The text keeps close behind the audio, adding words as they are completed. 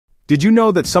Did you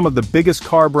know that some of the biggest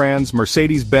car brands,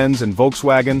 Mercedes-Benz and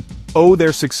Volkswagen, owe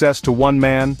their success to one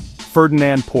man,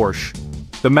 Ferdinand Porsche,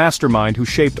 the mastermind who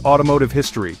shaped automotive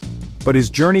history? But his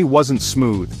journey wasn't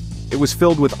smooth. It was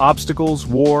filled with obstacles,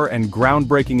 war, and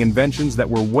groundbreaking inventions that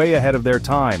were way ahead of their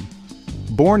time.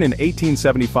 Born in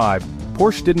 1875,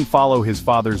 Porsche didn't follow his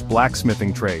father's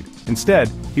blacksmithing trade.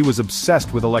 Instead, he was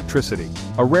obsessed with electricity,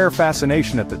 a rare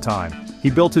fascination at the time. He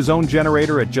built his own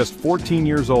generator at just 14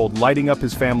 years old, lighting up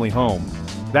his family home.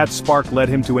 That spark led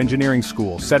him to engineering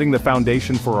school, setting the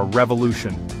foundation for a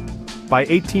revolution. By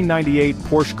 1898,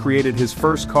 Porsche created his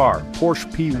first car,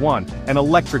 Porsche P1, an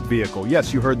electric vehicle.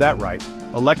 Yes, you heard that right.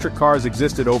 Electric cars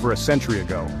existed over a century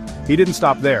ago. He didn't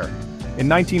stop there. In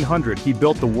 1900, he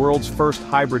built the world's first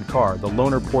hybrid car, the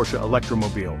Loaner Porsche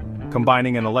Electromobile,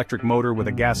 combining an electric motor with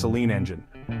a gasoline engine.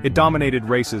 It dominated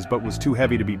races but was too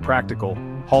heavy to be practical,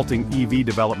 halting EV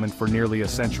development for nearly a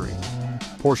century.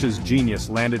 Porsche's genius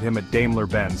landed him at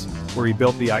Daimler-Benz, where he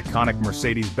built the iconic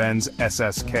Mercedes-Benz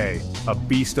SSK, a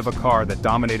beast of a car that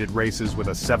dominated races with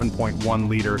a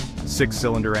 7.1-liter,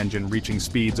 six-cylinder engine reaching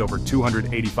speeds over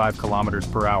 285 kilometers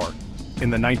per hour. In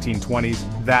the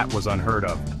 1920s, that was unheard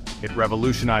of. It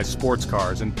revolutionized sports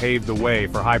cars and paved the way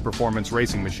for high-performance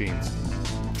racing machines.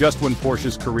 Just when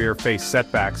Porsche's career faced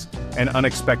setbacks, an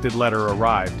unexpected letter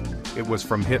arrived. It was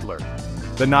from Hitler.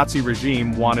 The Nazi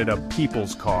regime wanted a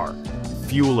people's car,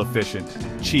 fuel-efficient,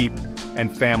 cheap,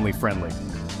 and family-friendly.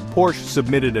 Porsche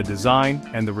submitted a design,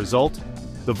 and the result?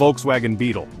 The Volkswagen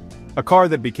Beetle, a car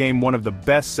that became one of the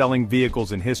best-selling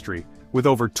vehicles in history, with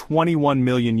over 21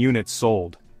 million units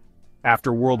sold.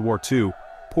 After World War II,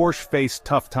 Porsche faced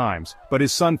tough times, but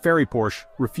his son Ferry Porsche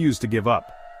refused to give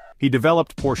up. He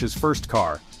developed Porsche's first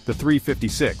car, the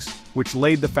 356, which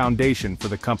laid the foundation for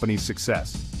the company's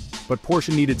success. But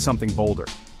Porsche needed something bolder,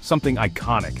 something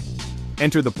iconic.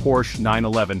 Enter the Porsche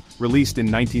 911, released in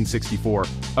 1964,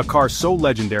 a car so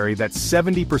legendary that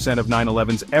 70% of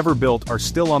 911s ever built are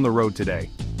still on the road today.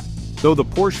 Though the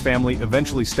Porsche family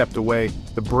eventually stepped away,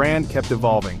 the brand kept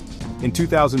evolving. In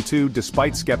 2002,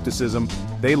 despite skepticism,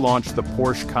 they launched the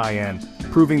Porsche Cayenne,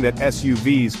 proving that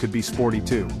SUVs could be sporty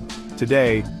too.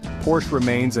 Today, Porsche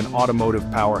remains an automotive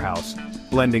powerhouse,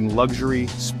 blending luxury,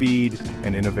 speed,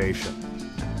 and innovation.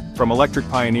 From electric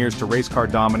pioneers to race car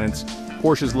dominance,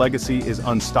 Porsche's legacy is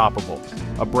unstoppable,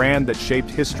 a brand that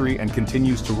shaped history and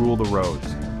continues to rule the roads.